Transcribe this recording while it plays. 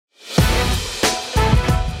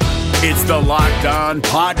It's the Locked On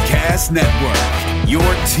Podcast Network, your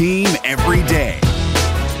team every day.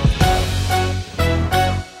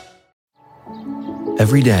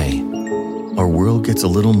 Every day, our world gets a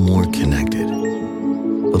little more connected,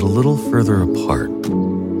 but a little further apart.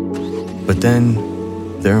 But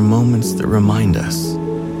then, there are moments that remind us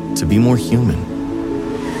to be more human.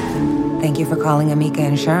 Thank you for calling Amica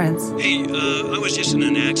Insurance. Hey, I was just in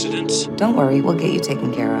an accident. Don't worry, we'll get you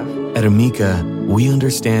taken care of. At Amica, we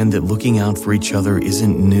understand that looking out for each other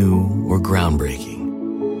isn't new or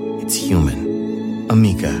groundbreaking. It's human.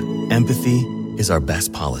 Amica, empathy is our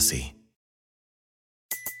best policy.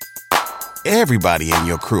 Everybody in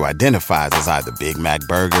your crew identifies as either Big Mac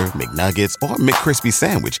Burger, McNuggets, or McCrispy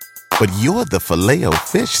Sandwich. But you're the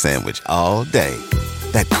Filet-O-Fish Sandwich all day.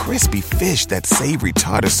 That crispy fish, that savory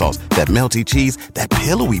tartar sauce, that melty cheese, that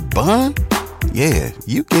pillowy bun. Yeah,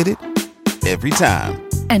 you get it. Every time.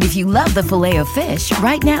 And if you love the Filet-O-Fish,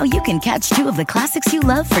 right now you can catch two of the classics you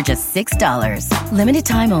love for just $6. Limited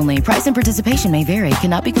time only. Price and participation may vary.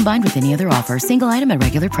 Cannot be combined with any other offer. Single item at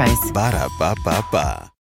regular price.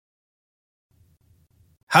 Ba-da-ba-ba-ba.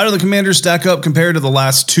 How do the Commanders stack up compared to the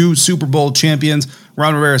last two Super Bowl champions?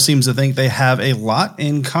 Ron Rivera seems to think they have a lot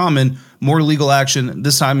in common. More legal action,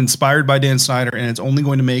 this time inspired by Dan Snyder, and it's only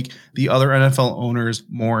going to make the other NFL owners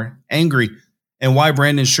more angry. And why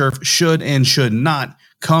Brandon Scherff should and should not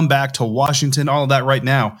come back to Washington. All of that right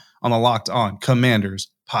now on the Locked On Commanders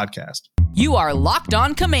podcast. You are Locked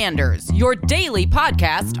On Commanders, your daily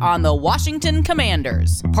podcast on the Washington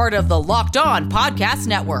Commanders. Part of the Locked On Podcast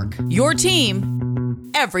Network, your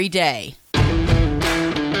team every day.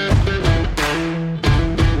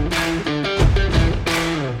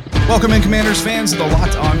 Welcome in, Commanders fans, to the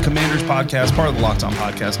Locked On Commanders podcast, part of the Locked On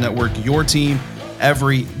Podcast Network, your team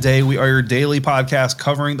every day. We are your daily podcast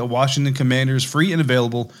covering the Washington Commanders, free and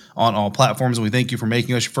available on all platforms. And we thank you for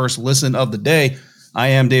making us your first listen of the day. I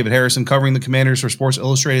am David Harrison, covering the Commanders for Sports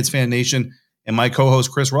Illustrated's Fan Nation, and my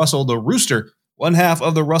co-host Chris Russell, the Rooster, one half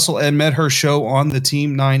of the Russell and Medhurst show on the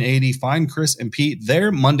Team 980. Find Chris and Pete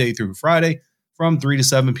there Monday through Friday from 3 to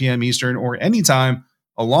 7 p.m. Eastern or anytime,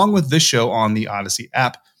 along with this show on the Odyssey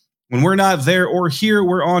app. When we're not there or here,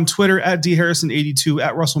 we're on Twitter at dharrison82,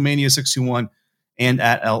 at Russellmania621, and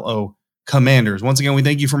at LO Commanders. Once again, we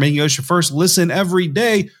thank you for making us your first listen every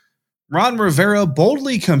day. Ron Rivera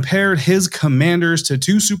boldly compared his Commanders to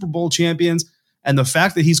two Super Bowl champions, and the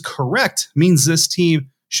fact that he's correct means this team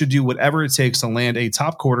should do whatever it takes to land a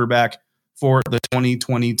top quarterback for the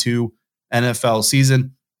 2022 NFL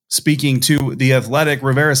season. Speaking to The Athletic,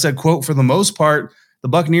 Rivera said, quote, "For the most part, the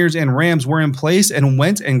Buccaneers and Rams were in place and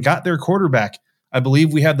went and got their quarterback. I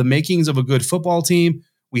believe we have the makings of a good football team.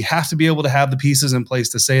 We have to be able to have the pieces in place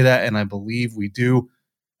to say that, and I believe we do,"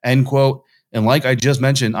 end quote. And like I just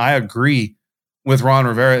mentioned, I agree with Ron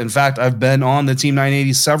Rivera. In fact, I've been on the Team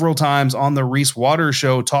 980 several times on the Reese Waters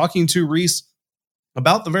show, talking to Reese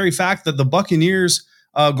about the very fact that the Buccaneers,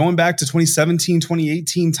 going back to 2017,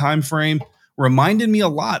 2018 timeframe, reminded me a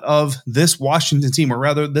lot of this Washington team, or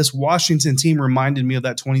rather this Washington team reminded me of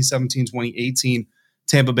that 2017, 2018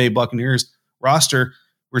 Tampa Bay Buccaneers roster.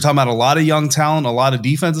 We're talking about a lot of young talent, a lot of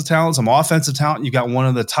defensive talent, some offensive talent. You got one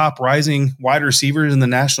of the top rising wide receivers in the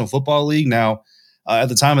National Football League. Now, at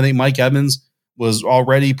the time, I think Mike Evans was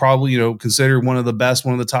already probably, considered one of the best,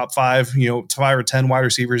 one of the top 5 or 10 wide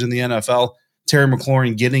receivers in the NFL. Terry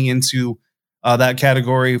McLaurin getting into that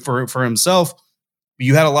category for himself.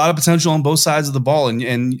 You had a lot of potential on both sides of the ball.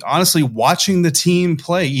 And honestly, watching the team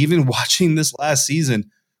play, even watching this last season,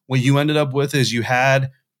 what you ended up with is you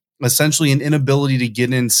had essentially an inability to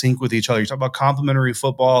get in sync with each other. You talk about complementary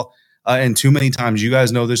football, and too many times, you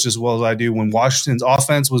guys know this as well as I do, when Washington's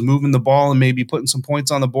offense was moving the ball and maybe putting some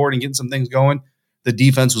points on the board and getting some things going, the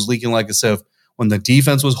defense was leaking like a sieve. When the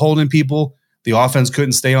defense was holding people, the offense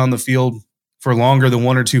couldn't stay on the field for longer than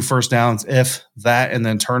 1 or 2 first downs, if that, and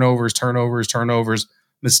then turnovers,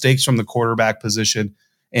 mistakes from the quarterback position,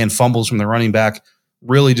 and fumbles from the running back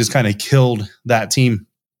really just kind of killed that team.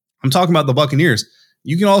 I'm talking about the Buccaneers.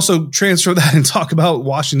 You can also transfer that and talk about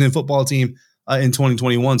Washington football team in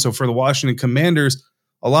 2021. So for the Washington Commanders,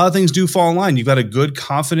 a lot of things do fall in line. You've got a good,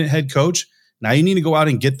 confident head coach. Now you need to go out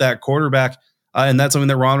and get that quarterback. And that's something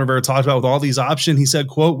that Ron Rivera talked about with all these options. He said,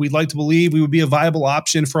 quote, "We'd like to believe we would be a viable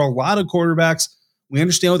option for a lot of quarterbacks. We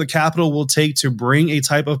understand what the capital will take to bring a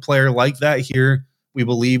type of player like that here. We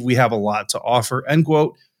believe we have a lot to offer," end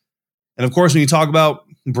quote. And of course, when you talk about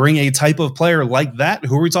bring a type of player like that,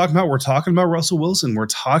 who are we talking about? We're talking about Russell Wilson. We're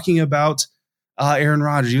talking about Aaron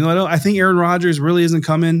Rodgers. I think Aaron Rodgers really isn't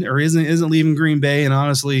coming or isn't leaving Green Bay. And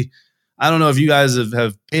honestly, I don't know if you guys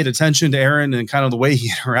have paid attention to Aaron and kind of the way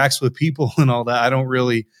he interacts with people and all that. I don't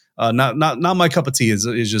really not my cup of tea is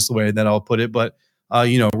just the way that I'll put it. But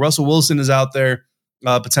Russell Wilson is out there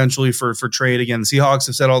potentially for trade. Again, the Seahawks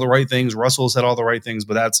have said all the right things. Russell has said all the right things,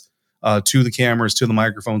 but that's to the cameras, to the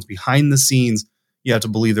microphones, behind the scenes. You have to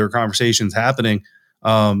believe there are conversations happening.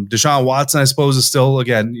 Deshaun Watson, I suppose, is still,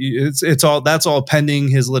 again, that's all pending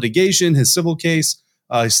his litigation, his civil case.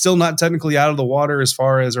 He's still not technically out of the water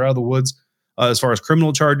or out of the woods as far as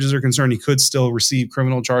criminal charges are concerned. He could still receive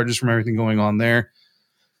criminal charges from everything going on there.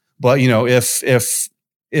 But if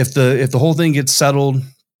the whole thing gets settled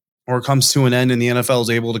or comes to an end and the NFL is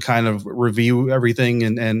able to kind of review everything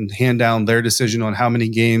and hand down their decision on how many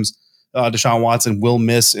games Deshaun Watson will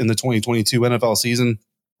miss in the 2022 NFL season,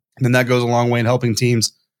 then that goes a long way in helping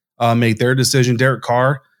teams make their decision. Derek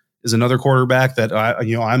Carr is another quarterback that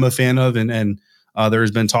I'm a fan of, and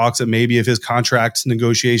there's been talks that maybe if his contract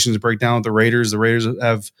negotiations break down with the Raiders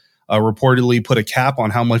have reportedly put a cap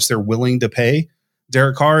on how much they're willing to pay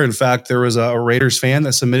Derek Carr. In fact, there was a Raiders fan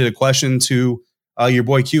that submitted a question to your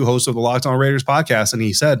boy Q, host of the Locked On Raiders podcast, and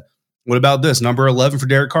he said, "What about this number 11 for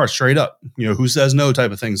Derek Carr? Straight up, who says no?"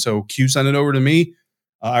 type of thing. So Q sent it over to me.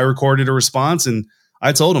 I recorded a response, and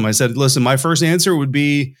I told him, I said, "Listen, my first answer would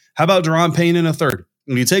be, how about Daron Payne in a third?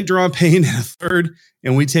 When you take Daron Payne in a third,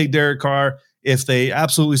 and we take Derek Carr, if they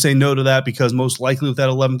absolutely say no to that, because most likely with that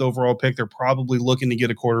 11th overall pick, they're probably looking to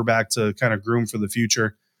get a quarterback to kind of groom for the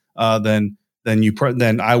future, then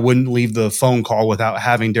I wouldn't leave the phone call without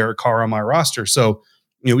having Derek Carr on my roster." So,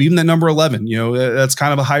 even that number 11, that's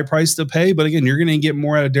kind of a high price to pay. But again, you're going to get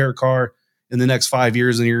more out of Derek Carr in the next 5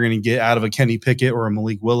 years than you're going to get out of a Kenny Pickett or a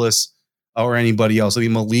Malik Willis or anybody else. I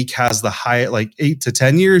mean, Malik has the high, 8 to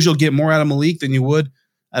 10 years, you'll get more out of Malik than you would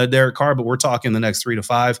out of Derek Carr. But we're talking the next 3 to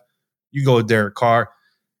 5. You go with Derek Carr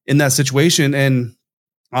in that situation. And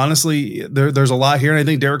honestly, there's a lot here. And I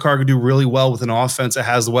think Derek Carr could do really well with an offense that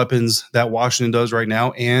has the weapons that Washington does right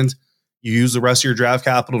now. And you use the rest of your draft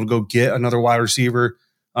capital to go get another wide receiver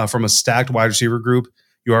from a stacked wide receiver group.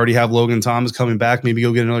 You already have Logan Thomas coming back. Maybe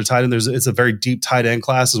you'll get another tight end. It's a very deep tight end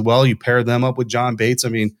class as well. You pair them up with John Bates. I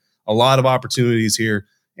mean, a lot of opportunities here,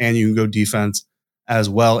 and you can go defense as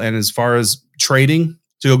well. And as far as trading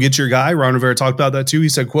to go get your guy, Ron Rivera talked about that too. He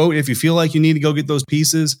said, quote, "If you feel like you need to go get those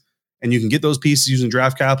pieces, and you can get those pieces using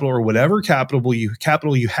draft capital or whatever capital you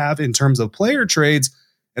have in terms of player trades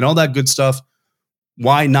and all that good stuff,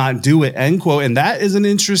 why not do it?" End quote. And that is an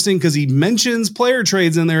interesting, because he mentions player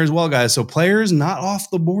trades in there as well, guys. So players not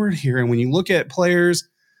off the board here. And when you look at players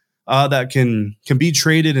that can be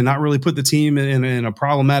traded and not really put the team in a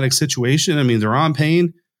problematic situation, I mean, Daron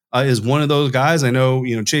Payne is one of those guys. I know,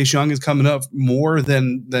 Chase Young is coming up more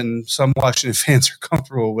than some Washington fans are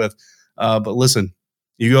comfortable with. But listen,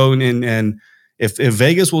 you go in and if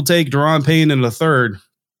Vegas will take Daron Payne in the third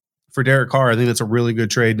for Derek Carr, I think that's a really good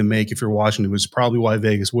trade to make if you're Washington, which is probably why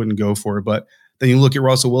Vegas wouldn't go for it. But then you look at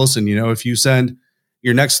Russell Wilson, if you send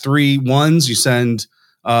your next 3 ones, you send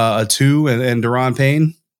a 2 and Daron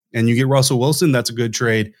Payne, and you get Russell Wilson, that's a good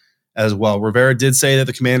trade as well. Rivera did say that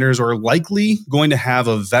the Commanders are likely going to have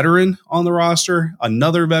a veteran on the roster,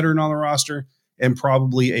 another veteran on the roster, and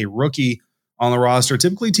probably a rookie on the roster.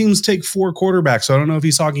 Typically, teams take 4 quarterbacks. So I don't know if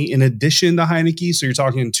he's talking in addition to Heineke. So you're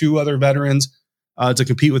talking 2 other veterans to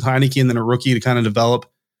compete with Heineke, and then a rookie to kind of develop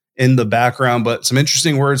in the background. But some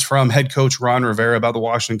interesting words from head coach Ron Rivera about the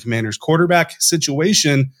Washington Commanders quarterback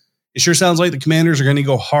situation. It sure sounds like the Commanders are going to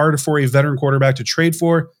go hard for a veteran quarterback to trade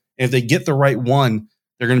for. And if they get the right one,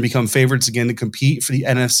 they're going to become favorites again to compete for the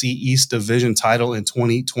NFC East Division title in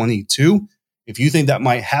 2022. If you think that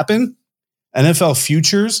might happen, NFL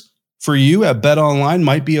futures for you at BetOnline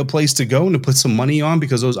might be a place to go and to put some money on,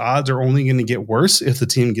 because those odds are only going to get worse if the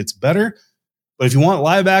team gets better. But if you want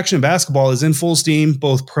live action, basketball is in full steam,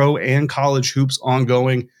 both pro and college hoops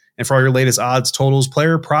ongoing. And for all your latest odds, totals,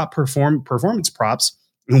 player prop, performance props,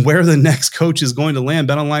 and where the next coach is going to land,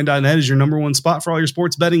 BetOnline.net is your number one spot for all your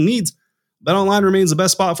sports betting needs. BetOnline remains the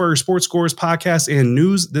best spot for your sports scores, podcasts, and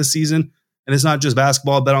news this season. And it's not just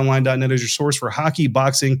basketball. BetOnline.net is your source for hockey,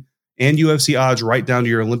 boxing, and UFC odds, right down to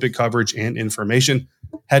your Olympic coverage and information.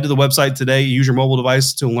 Head to the website today. Use your mobile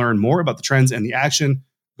device to learn more about the trends and the action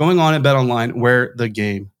going on at BetOnline, where the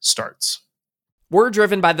game starts. We're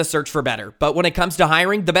driven by the search for better, but when it comes to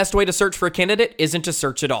hiring, the best way to search for a candidate isn't to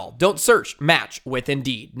search at all. Don't search, match with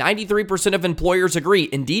Indeed. 93% of employers agree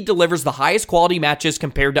Indeed delivers the highest quality matches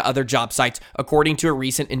compared to other job sites, according to a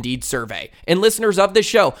recent Indeed survey. And listeners of this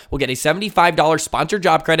show will get a $75 sponsored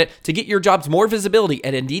job credit to get your jobs more visibility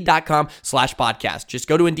at Indeed.com/podcast. Just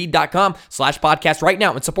go to Indeed.com/podcast right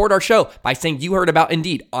now and support our show by saying you heard about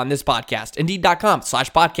Indeed on this podcast.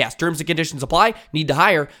 Indeed.com/podcast. Terms and conditions apply. Need to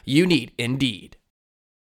hire? You need Indeed.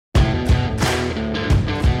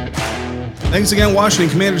 Thanks again,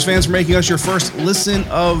 Washington Commanders fans, for making us your first listen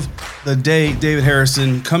of the day. David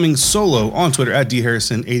Harrison coming solo on Twitter at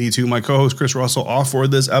dharrison82. My co-host Chris Russell off for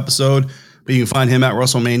this episode, but you can find him at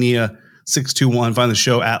WrestleMania621. Find the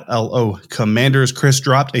show at LO Commanders. Chris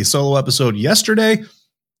dropped a solo episode yesterday.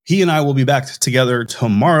 He and I will be back together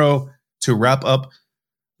tomorrow to wrap up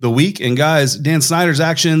the week. And guys, Dan Snyder's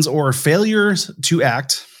actions or failures to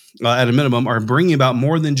act at a minimum are bringing about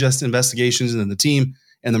more than just investigations into the team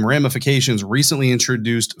and the ramifications. Recently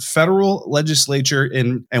introduced federal legislature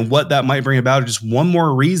and what that might bring about. Just one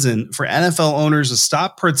more reason for NFL owners to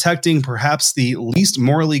stop protecting perhaps the least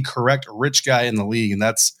morally correct rich guy in the league. And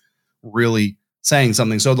that's really saying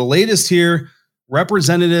something. So the latest here,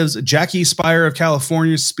 Representatives Jackie Spear of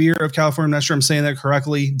California, I'm not sure I'm saying that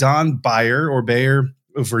correctly, Don Bayer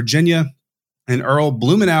of Virginia, and Earl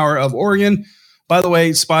Blumenauer of Oregon. By the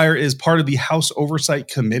way, Spear is part of the House Oversight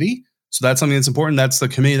Committee. So that's something that's important. That's the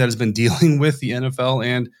committee that has been dealing with the NFL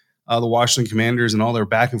and the Washington Commanders and all their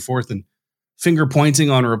back and forth and finger pointing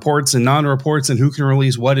on reports and non-reports and who can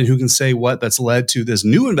release what and who can say what. That's led to this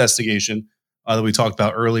new investigation that we talked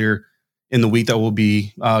about earlier in the week that will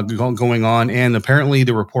be going on. And apparently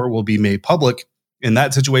the report will be made public in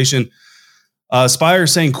that situation. Spear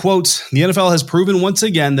saying, quote, "The NFL has proven once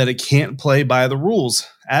again that it can't play by the rules.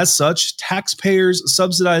 As such, taxpayers'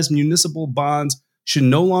 subsidized municipal bonds should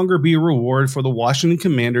no longer be a reward for the Washington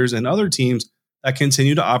Commanders and other teams that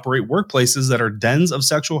continue to operate workplaces that are dens of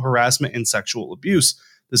sexual harassment and sexual abuse."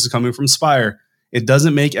 This is coming from Spear. "It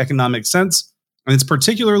doesn't make economic sense, and it's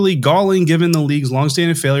particularly galling given the league's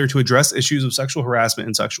longstanding failure to address issues of sexual harassment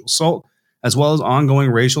and sexual assault, as well as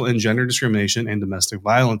ongoing racial and gender discrimination and domestic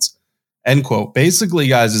violence." End quote. Basically,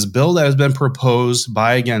 guys, this bill that has been proposed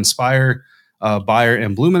by, again, Spear, Bayer,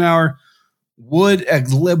 and Blumenauer would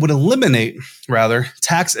eliminate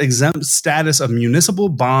tax-exempt status of municipal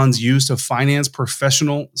bonds used to finance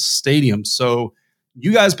professional stadiums. So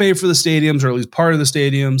you guys pay for the stadiums, or at least part of the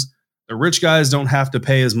stadiums. The rich guys don't have to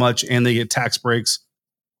pay as much, and they get tax breaks.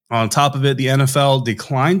 On top of it, the NFL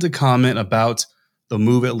declined to comment about the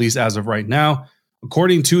move, at least as of right now.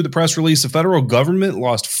 According to the press release, the federal government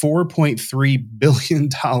lost $4.3 billion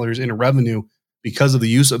in revenue because of the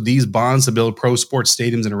use of these bonds to build pro sports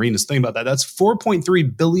stadiums and arenas. Think about that. That's $4.3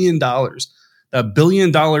 billion. That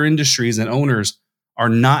billion-dollar industries and owners are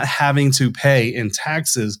not having to pay in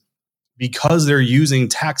taxes because they're using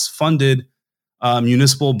tax-funded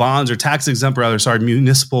municipal bonds, or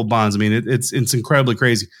municipal bonds. I mean, it's incredibly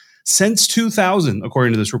crazy. Since 2000,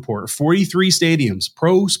 according to this report, 43 stadiums,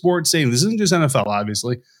 pro sports stadiums, this isn't just NFL,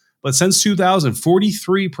 obviously, but since 2000,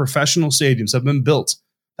 43 professional stadiums have been built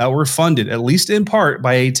that were funded, at least in part,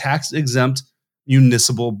 by a tax-exempt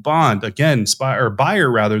municipal bond. Again,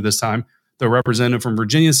 Bayer, this time, the representative from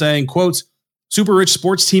Virginia, saying, quote, "Super rich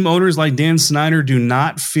sports team owners like Dan Snyder do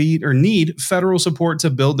not feed or need federal support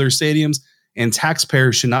to build their stadiums, and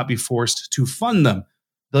taxpayers should not be forced to fund them.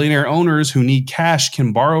 Billionaire owners who need cash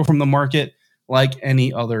can borrow from the market like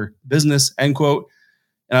any other business," end quote.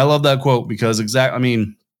 And I love that quote because if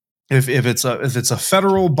it's a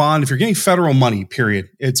federal bond, if you're getting federal money, period,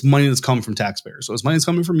 it's money that's coming from taxpayers. So it's money that's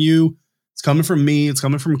coming from you, it's coming from me, it's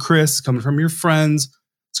coming from Chris, it's coming from your friends,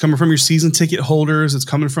 it's coming from your season ticket holders, it's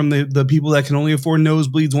coming from the people that can only afford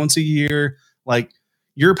nosebleeds once a year. Like,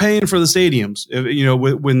 you're paying for the stadiums.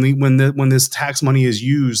 When this tax money is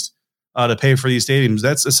used to pay for these stadiums,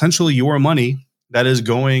 that's essentially your money that is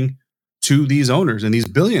going to these owners and these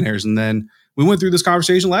billionaires. And then we went through this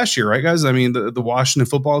conversation last year, right, guys? I mean, the Washington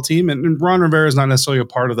football team, and Ron Rivera is not necessarily a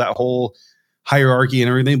part of that whole hierarchy and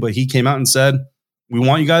everything, but he came out and said, "We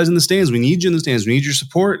want you guys in the stands. We need you in the stands. We need your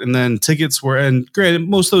support." And then tickets were, and granted,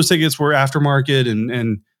 most of those tickets were aftermarket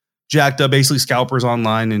and jacked up, basically scalpers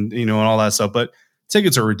online and all that stuff. But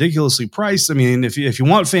tickets are ridiculously priced. I mean, if you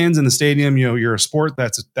want fans in the stadium, you're a sport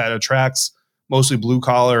that attracts mostly blue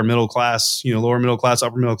collar, middle class, lower middle class,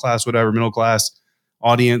 upper middle class, whatever middle class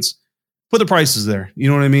audience. Put the prices there. You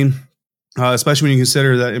know what I mean? Especially when you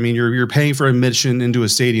consider that, I mean, you're paying for admission into a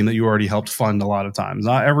stadium that you already helped fund a lot of times.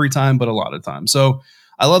 Not every time, but a lot of times. So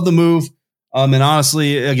I love the move. And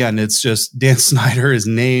honestly, again, it's just Dan Snyder is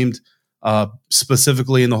named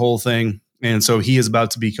specifically in the whole thing. And so he is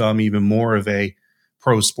about to become even more of a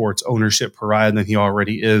pro sports ownership pariah than he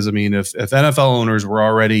already is. I mean, if NFL owners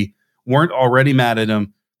weren't already mad at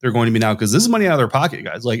him, they're going to be now, because this is money out of their pocket,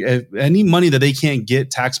 guys. Like, if any money that they can't get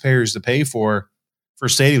taxpayers to pay for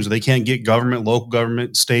stadiums, or they can't get government, local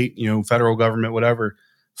government, state, federal government, whatever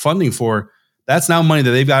funding for, that's now money that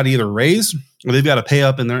they've got to either raise or they've got to pay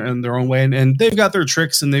up in their own way. And they've got their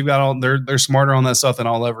tricks, and they're smarter on that stuff than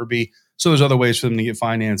I'll ever be. So there's other ways for them to get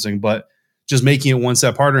financing, but just making it one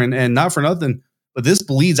step harder. And not for nothing, but this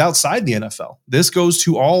bleeds outside the NFL. This goes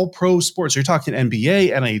to all pro sports. You're talking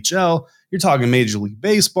NBA, NHL, you're talking Major League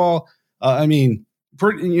Baseball.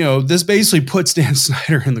 This basically puts Dan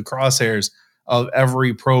Snyder in the crosshairs of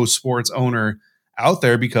every pro sports owner out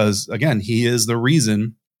there because, again, he is the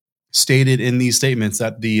reason stated in these statements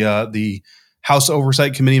that the House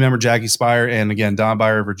Oversight Committee member Jackie Spire and, again, Don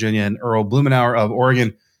Beyer of Virginia and Earl Blumenauer of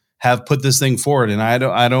Oregon have put this thing forward. And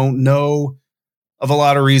I don't know of a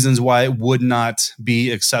lot of reasons why it would not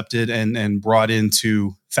be accepted and brought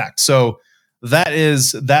into fact. So that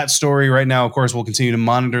is that story right now. Of course, we'll continue to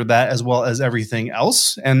monitor that as well as everything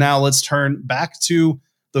else. And now let's turn back to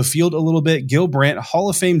the field a little bit. Gil Brandt, Hall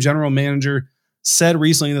of Fame general manager, said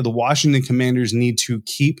recently that the Washington Commanders need to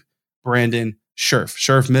keep Brandon Scherff.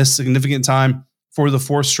 Scherff missed significant time for the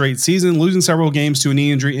fourth straight season, losing several games to a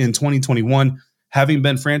knee injury in 2021. Having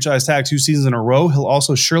been franchise tagged 2 seasons in a row, he'll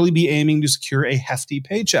also surely be aiming to secure a hefty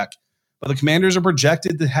paycheck. But the Commanders are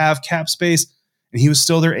projected to have cap space, and he was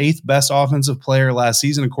still their 8th best offensive player last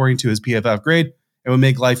season, according to his PFF grade. It would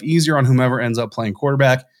make life easier on whomever ends up playing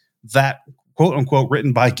quarterback. That, quote unquote,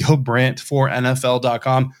 written by Gil Brandt for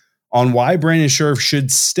NFL.com on why Brandon Scherff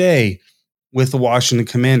should stay with the Washington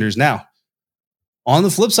Commanders. Now, on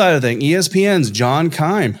the flip side of things, ESPN's John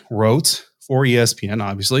Keim wrote for ESPN,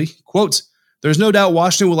 obviously, quote, "There's no doubt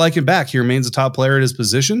Washington would like him back. He remains a top player at his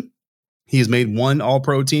position. He has made 1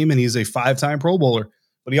 All-Pro team, and he's a 5-time Pro Bowler.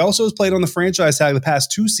 But he also has played on the franchise tag the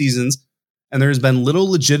past 2 seasons, and there has been little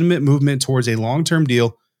legitimate movement towards a long-term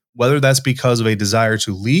deal, whether that's because of a desire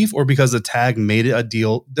to leave or because the tag made it a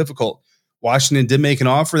deal difficult. Washington did make an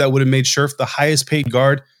offer that would have made Scherff the highest paid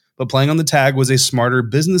guard, but playing on the tag was a smarter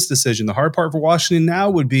business decision. The hard part for Washington now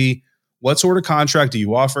would be, what sort of contract do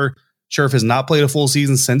you offer? Scherff has not played a full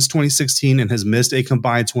season since 2016 and has missed a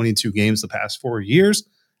combined 22 games the past 4 years.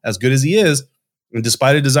 As good as he is, and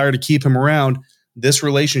despite a desire to keep him around, this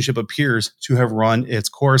relationship appears to have run its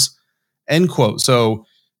course," end quote. So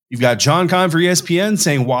you've got John Keim for ESPN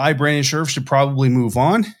saying why Brandon Scherff should probably move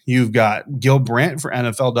on. You've got Gil Brandt for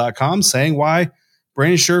NFL.com saying why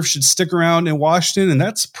Brandon Scherff should stick around in Washington. And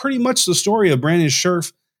that's pretty much the story of Brandon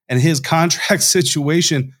Scherff and his contract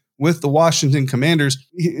situation with the Washington Commanders.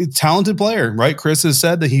 Talented player, right? Chris has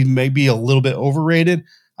said that he may be a little bit overrated.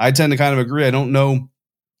 I tend to kind of agree. I don't know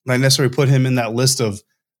if I necessarily put him in that list of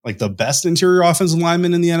like the best interior offensive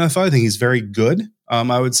lineman in the NFL. I think he's very good.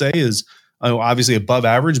 I would say is obviously above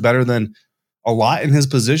average, better than a lot in his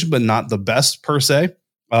position, but not the best per se.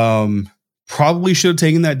 Probably should have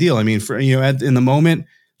taken that deal. I mean, in the moment,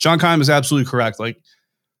 John Keim is absolutely correct. Like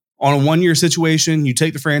on a 1-year situation, you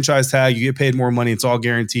take the franchise tag, you get paid more money. It's all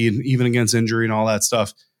guaranteed, even against injury and all that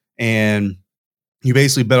stuff. And you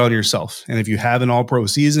basically bet on yourself. And if you have an all-pro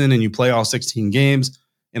season and you play all 16 games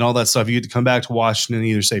and all that stuff, you get to come back to Washington and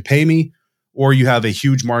either say, pay me, or you have a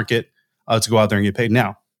huge market to go out there and get paid.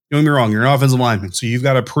 Now, don't get me wrong, you're an offensive lineman, so you've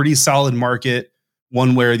got a pretty solid market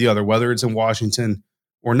one way or the other, whether it's in Washington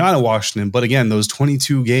or not in Washington. But again, those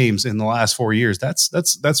 22 games in the last 4 years,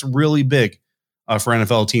 that's really big for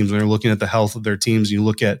NFL teams when they're looking at the health of their teams. You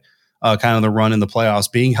look at kind of the run in the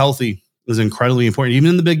playoffs. Being healthy is incredibly important, even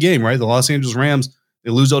in the big game, right? The Los Angeles Rams,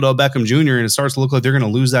 they lose Odell Beckham Jr., and it starts to look like they're going to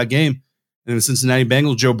lose that game. And the Cincinnati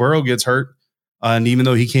Bengals, Joe Burrow gets hurt. And even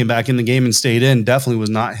though he came back in the game and stayed in, definitely was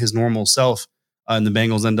not his normal self. And the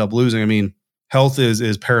Bengals end up losing. I mean, health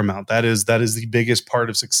is paramount. That is the biggest part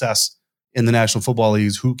of success in the National Football League,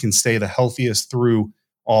 is who can stay the healthiest through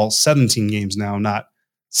all 17 games now, not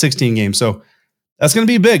 16 games. So that's going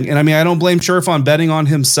to be big. And I mean, I don't blame Scherff on betting on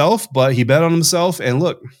himself, but he bet on himself. And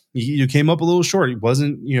look, you came up a little short. He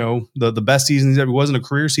wasn't, the best season he's ever. It wasn't a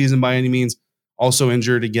career season by any means. Also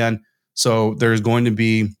injured again. So there's going to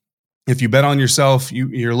be, if you bet on yourself,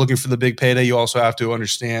 you're looking for the big payday. You also have to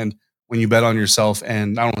understand when you bet on yourself,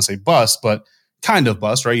 and I don't want to say bust, but kind of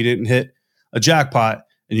bust, right? You didn't hit a jackpot,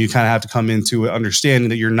 and you kind of have to come into understanding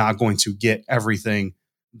that you're not going to get everything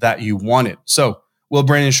that you wanted. So will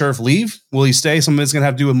Brandon Scherff leave? Will he stay? Some of it's going to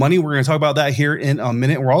have to do with money. We're going to talk about that here in a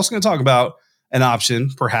minute. We're also going to talk about an option,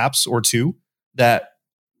 perhaps, or two, that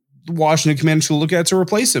the Washington Commanders should look at to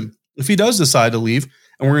replace him if he does decide to leave.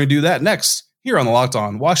 And we're going to do that next here on the Locked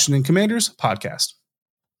On Washington Commanders podcast.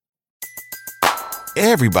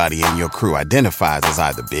 Everybody in your crew identifies as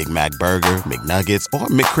either Big Mac Burger, McNuggets, or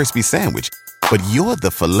McCrispy Sandwich. But you're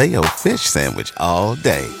the Filet-O-Fish Sandwich all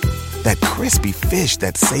day. That crispy fish,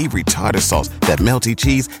 that savory tartar sauce, that melty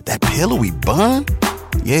cheese, that pillowy bun.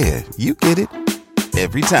 Yeah, you get it.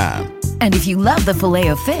 Every time. And if you love the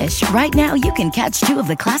Filet-O-Fish, right now you can catch two of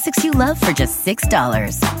the classics you love for just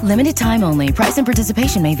 $6. Limited time only. Price and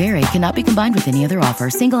participation may vary. Cannot be combined with any other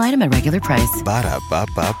offer. Single item at regular price.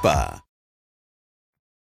 Ba-da-ba-ba-ba.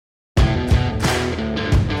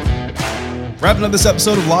 Wrapping up this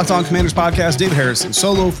episode of Locked On Commanders podcast, David Harrison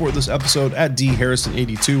solo for this episode at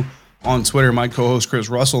DHarrison82 on Twitter. My co-host Chris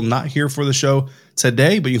Russell not here for the show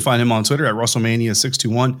today, but you can find him on Twitter at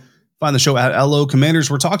Russellmania621. Find the show at LO Commanders.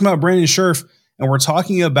 We're talking about Brandon Scherff, and we're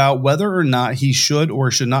talking about whether or not he should or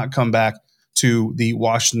should not come back to the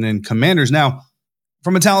Washington Commanders. Now,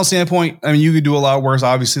 from a talent standpoint, I mean, you could do a lot worse,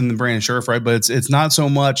 obviously, than Brandon Scherff, right? But it's not so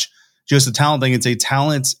much just a talent thing. It's a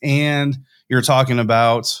talent, and you're talking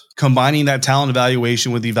about combining that talent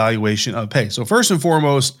evaluation with the evaluation of pay. So first and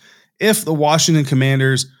foremost, if the Washington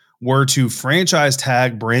Commanders were to franchise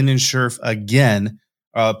tag Brandon Scherff again,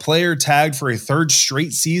 a player tagged for a third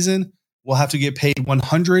straight season will have to get paid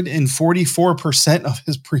 144% of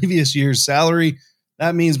his previous year's salary.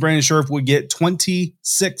 That means Brandon Scherff would get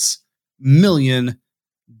 $26 million.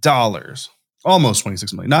 Almost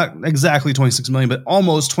 $26 million. Not exactly $26 million, but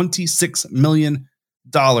almost $26 million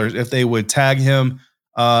if they would tag him.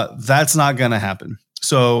 That's not going to happen.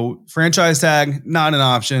 So franchise tag, not an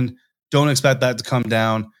option. Don't expect that to come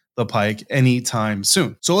down the pike anytime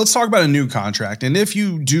soon. So let's talk about a new contract. And if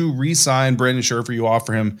you do re-sign Brandon Scherff, or you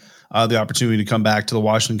offer him the opportunity to come back to the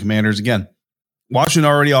Washington Commanders again,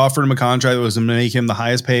 Washington already offered him a contract that was going to make him the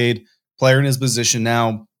highest paid player in his position.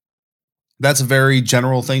 Now, that's a very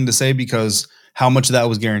general thing to say, because how much of that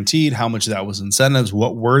was guaranteed? How much of that was incentives?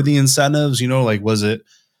 What were the incentives? Was it,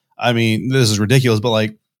 I mean, this is ridiculous, but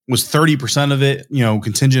like, was 30% of it,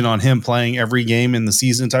 contingent on him playing every game in the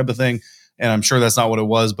season type of thing? And I'm sure that's not what it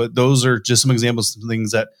was, but those are just some examples of things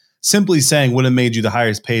that simply saying would have made you the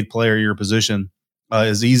highest paid player in your position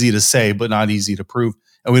is easy to say, but not easy to prove.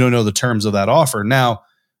 And we don't know the terms of that offer. Now,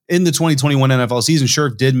 in the 2021 NFL season,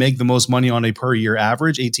 Scherff did make the most money on a per year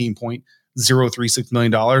average. $18.036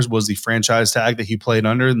 million was the franchise tag that he played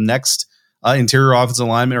under. The next interior offensive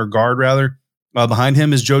lineman, or guard rather, behind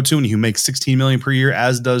him is Joe Thuney, who makes $16 million per year,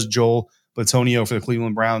 as does Joel Bitonio for the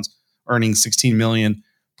Cleveland Browns, earning $16 million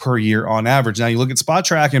per year on average. Now you look at Spot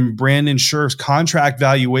Track, and Brandon Scherff's contract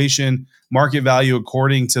valuation, market value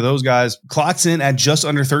according to those guys, clocks in at just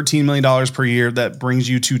under $13 million per year. That brings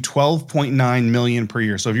you to $12.9 million per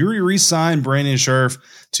year. So if you were to re-sign Brandon Scherff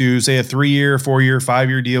to, say, a 3-year, 4-year,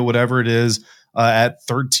 5-year deal, whatever it is, at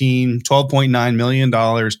 $12.9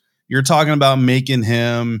 million, you're talking about making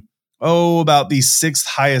him, about the 6th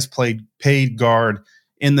highest paid guard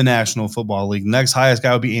in the National Football League. Next highest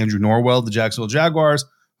guy would be Andrew Norwell, the Jacksonville Jaguars,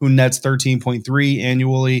 who nets 13.3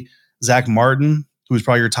 annually. Zach Martin, who's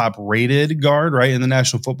probably your top rated guard, right, in the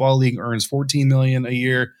National Football League, earns $14 million a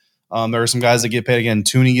year. There are some guys that get paid again.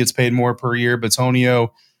 Thuney gets paid more per year. Bitonio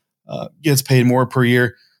gets paid more per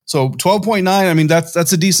year. So 12.9, I mean, that's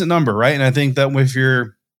a decent number, right? And I think that if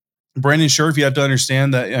you're Brandon Scherff, you have to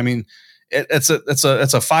understand that, I mean, it's a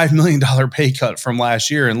 $5 million pay cut from last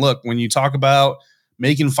year. And look, when you talk about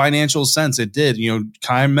making financial sense, it did.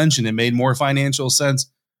 Kai mentioned it made more financial sense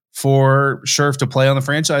for Scherff to play on the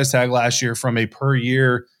franchise tag last year from a per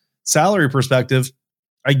year salary perspective.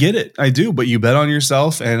 I get it. I do. But you bet on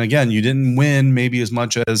yourself. And again, you didn't win maybe as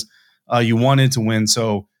much as you wanted to win.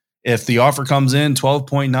 So if the offer comes in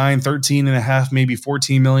 12.9, 13.5, maybe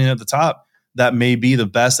 14 million at the top, that may be the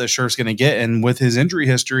best that Scherff's going to get. And with his injury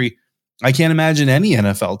history, I can't imagine any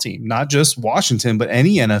NFL team, not just Washington, but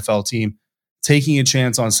any NFL team, taking a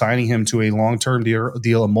chance on signing him to a long-term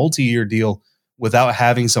deal, a multi-year deal, without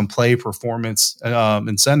having some play performance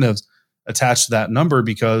incentives attached to that number,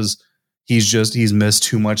 because he's missed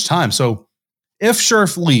too much time. So if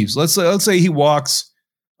Scherff leaves, let's say he walks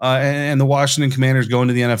and the Washington Commanders go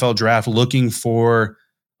into the NFL draft looking for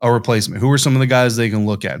a replacement, who are some of the guys they can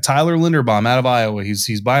look at? Tyler Linderbaum out of Iowa.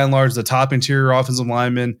 He's by and large the top interior offensive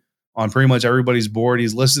lineman on pretty much everybody's board.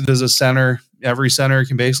 He's listed as a center. Every center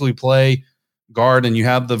can basically play guard, and you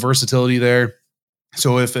have the versatility there.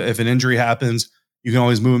 So if an injury happens, you can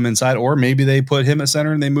always move him inside, or maybe they put him at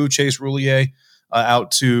center and they move Chase Roulier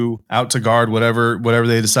out to guard, whatever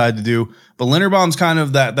they decide to do. But Linderbaum's kind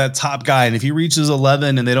of that top guy. And if he reaches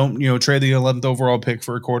 11 and they don't, trade the 11th overall pick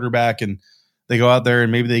for a quarterback, and they go out there and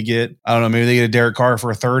maybe they get, maybe they get a Derek Carr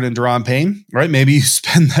for a third and Daron Payne, right? Maybe you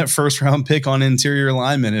spend that first round pick on interior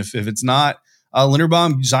lineman. If it's not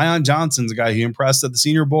Linderbaum, Zion Johnson's a guy who impressed at the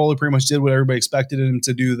Senior Bowl. He pretty much did what everybody expected him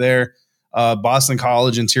to do there. Boston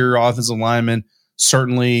College interior offensive lineman.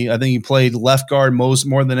 Certainly, I think he played left guard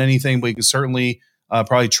more than anything, but you could certainly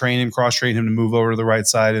probably cross-train him to move over to the right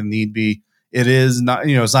side if need be. It is not,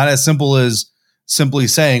 it's not as simple as simply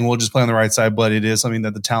saying we'll just play on the right side, but it is something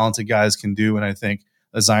that the talented guys can do. And I think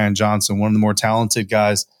Zion Johnson, one of the more talented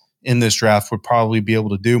guys in this draft, would probably be able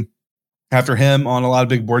to do. After him on a lot of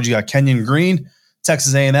big boards, you got Kenyon Green,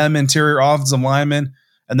 Texas A&M interior offensive lineman.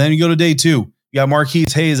 And then you go to day 2. You got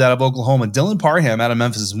Marquise Hayes out of Oklahoma. Dylan Parham out of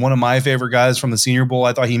Memphis is one of my favorite guys from the Senior Bowl.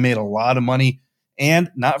 I thought he made a lot of money. And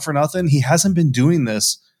not for nothing, he hasn't been doing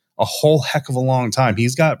this a whole heck of a long time.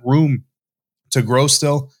 He's got room to grow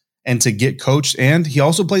still and to get coached. And he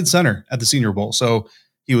also played center at the Senior Bowl. So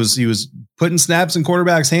he was putting snaps in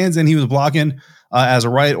quarterbacks' hands, and he was blocking as a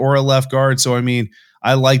right or a left guard. So, I mean,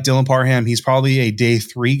 I like Dylan Parham. He's probably a day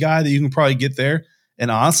 3 guy that you can probably get there. And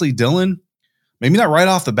honestly, Dylan, maybe not right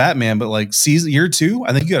off the bat, man, but like year 2,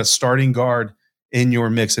 I think you got a starting guard in your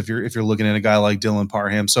mix if you're looking at a guy like Dylan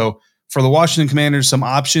Parham. So for the Washington Commanders, some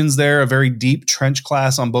options there, a very deep trench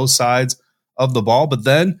class on both sides of the ball. But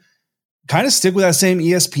then kind of stick with that same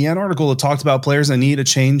ESPN article that talked about players that need a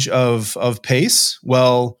change of pace.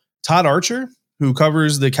 Well, Todd Archer, who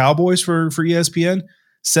covers the Cowboys for ESPN,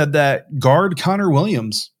 said that guard Connor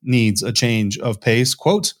Williams needs a change of pace.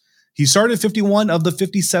 Quote, he started 51 of the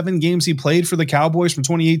 57 games he played for the Cowboys from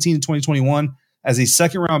 2018 to 2021. As a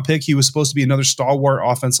second-round pick, he was supposed to be another stalwart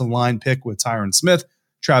offensive line pick with Tyron Smith,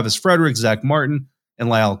 Travis Frederick, Zach Martin, and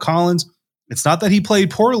La'el Collins. It's not that he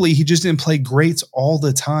played poorly. He just didn't play great all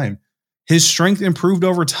the time. His strength improved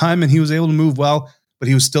over time, and he was able to move well, but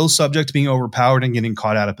he was still subject to being overpowered and getting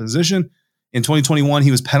caught out of position. In 2021,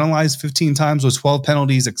 he was penalized 15 times with 12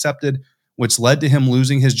 penalties accepted, which led to him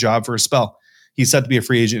losing his job for a spell. He's set to be a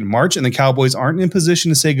free agent in March, and the Cowboys aren't in position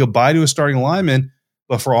to say goodbye to a starting lineman,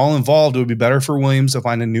 but for all involved, it would be better for Williams to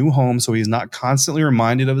find a new home so he's not constantly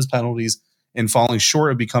reminded of his penalties and falling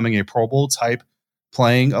short of becoming a Pro Bowl type,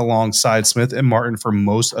 playing alongside Smith and Martin for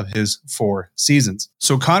most of his 4 seasons.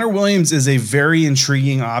 So Connor Williams is a very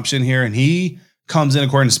intriguing option here, and he comes in,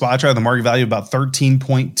 according to Spotrac, the market value of about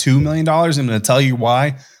 $13.2 million. I'm going to tell you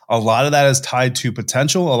why. A lot of that is tied to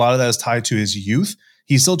potential. A lot of that is tied to his youth.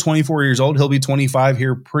 He's still 24 years old. He'll be 25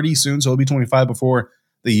 here pretty soon, so he'll be 25 before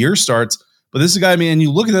the year starts. But this is a guy, man,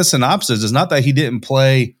 you look at the synopsis, it's not that he didn't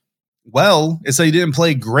play well, it's that he didn't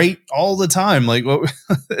play great all the time. Like,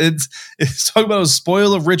 it's talking about a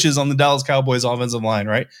spoil of riches on the Dallas Cowboys offensive line,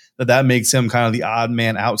 right? That makes him kind of the odd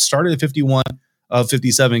man out. Started at 51 of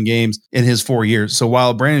 57 games in his 4 years. So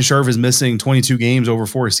while Brandon Scherff is missing 22 games over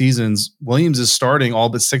 4 seasons, Williams is starting all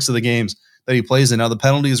but 6 of the games that he plays in. Now, the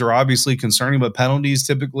penalties are obviously concerning, but penalties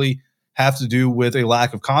typically have to do with a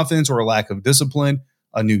lack of confidence or a lack of discipline,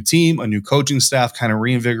 a new team, a new coaching staff, kind of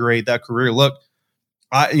reinvigorate that career. Look,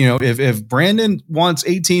 if Brandon wants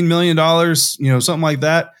 $18 million, something like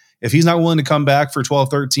that, if he's not willing to come back for 12,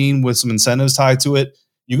 13 with some incentives tied to it,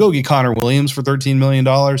 you go get Connor Williams for $13 million.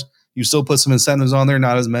 You still put some incentives on there,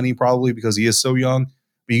 not as many probably because he is so young,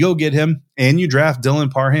 but you go get him and you draft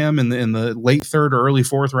Dylan Parham in the late 3rd or early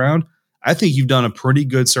 4th round. I think you've done a pretty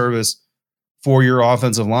good service for your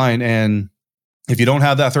offensive line. And if you don't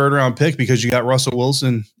have that 3rd round pick because you got Russell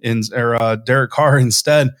Wilson or Derek Carr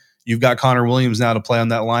instead, you've got Connor Williams now to play on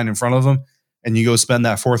that line in front of him, and you go spend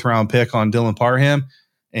that 4th round pick on Dylan Parham,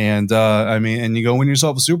 and and you go win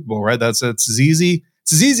yourself a Super Bowl, right? It's as easy.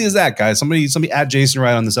 It's as easy as that, guys. Somebody at Jason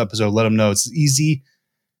Wright on this episode, let him know it's as easy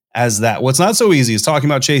as that. What's not so easy is talking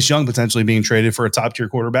about Chase Young potentially being traded for a top tier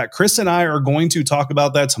quarterback. Chris and I are going to talk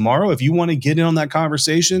about that tomorrow. If you want to get in on that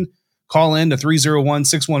conversation, call in to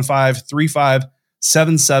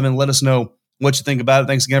 301-615-3577. Let us know what you think about it.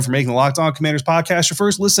 Thanks again for making the Locked On Commanders podcast your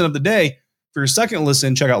first listen of the day. For your second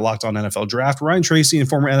listen, check out Locked On NFL Draft. Ryan Tracy and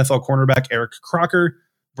former NFL cornerback Eric Crocker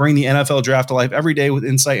bring the NFL draft to life every day with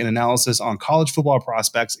insight and analysis on college football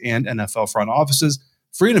prospects and NFL front offices.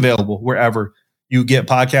 Free and available wherever you get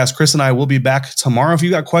podcasts. Chris and I will be back tomorrow. If you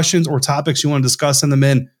got questions or topics you want to discuss, send them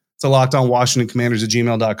in to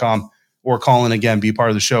LockedOnWashingtonCommanders@gmail.com or call in again, be part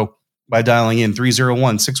of the show by dialing in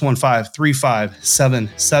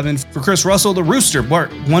 301-615-3577. For Chris Russell, the Rooster,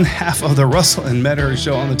 one half of the Russell and Medhurst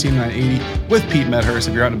show on the Team 980 with Pete Medhurst.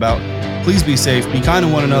 If you're out and about, please be safe, be kind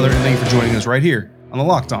to one another, and thank you for joining us right here on the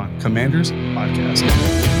Locked On Commanders podcast.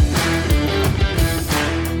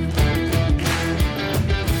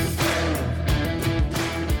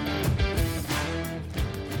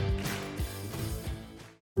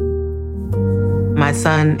 My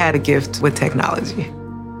son had a gift with technology.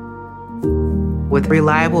 With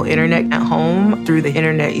reliable internet at home through the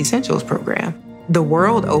Internet Essentials program, the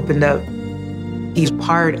world opened up. He's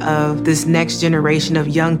part of this next generation of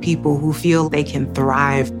young people who feel they can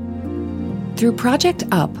thrive. Through Project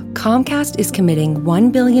UP, Comcast is committing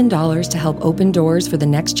 $1 billion to help open doors for the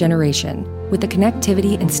next generation. with the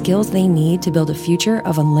connectivity and skills they need to build a future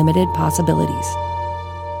of unlimited possibilities.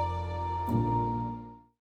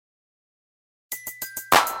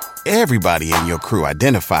 Everybody in your crew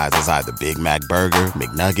identifies as either Big Mac Burger,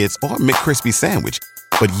 McNuggets, or McCrispy Sandwich.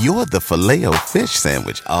 But you're the Filet-O-Fish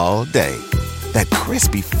Sandwich all day. That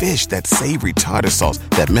crispy fish, that savory tartar sauce,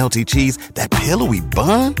 that melty cheese, that pillowy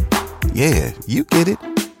bun. Yeah, you get it.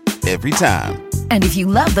 Every time. And if you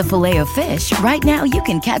love the Filet-O-Fish, right now you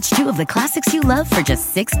can catch 2 of the classics you love for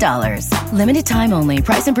just $6. Limited time only.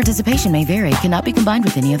 Price and participation may vary. Cannot be combined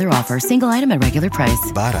with any other offer. Single item at regular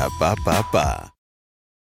price. Ba-da-ba-ba-ba.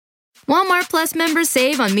 Walmart Plus members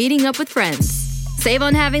save on meeting up with friends. Save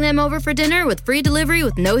on having them over for dinner with free delivery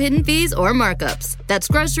with no hidden fees or markups. That's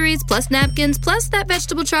groceries, plus napkins, plus that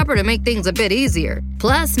vegetable chopper to make things a bit easier.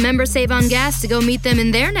 Plus, members save on gas to go meet them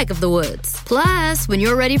in their neck of the woods. Plus, when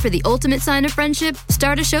you're ready for the ultimate sign of friendship,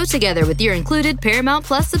 start a show together with your included Paramount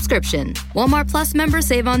Plus subscription. Walmart Plus members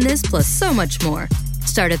save on this plus so much more.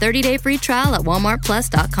 Start a 30-day free trial at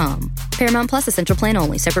walmartplus.com. Paramount Plus Essential Plan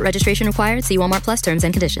only. Separate registration required. See Walmart Plus terms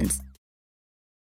and conditions.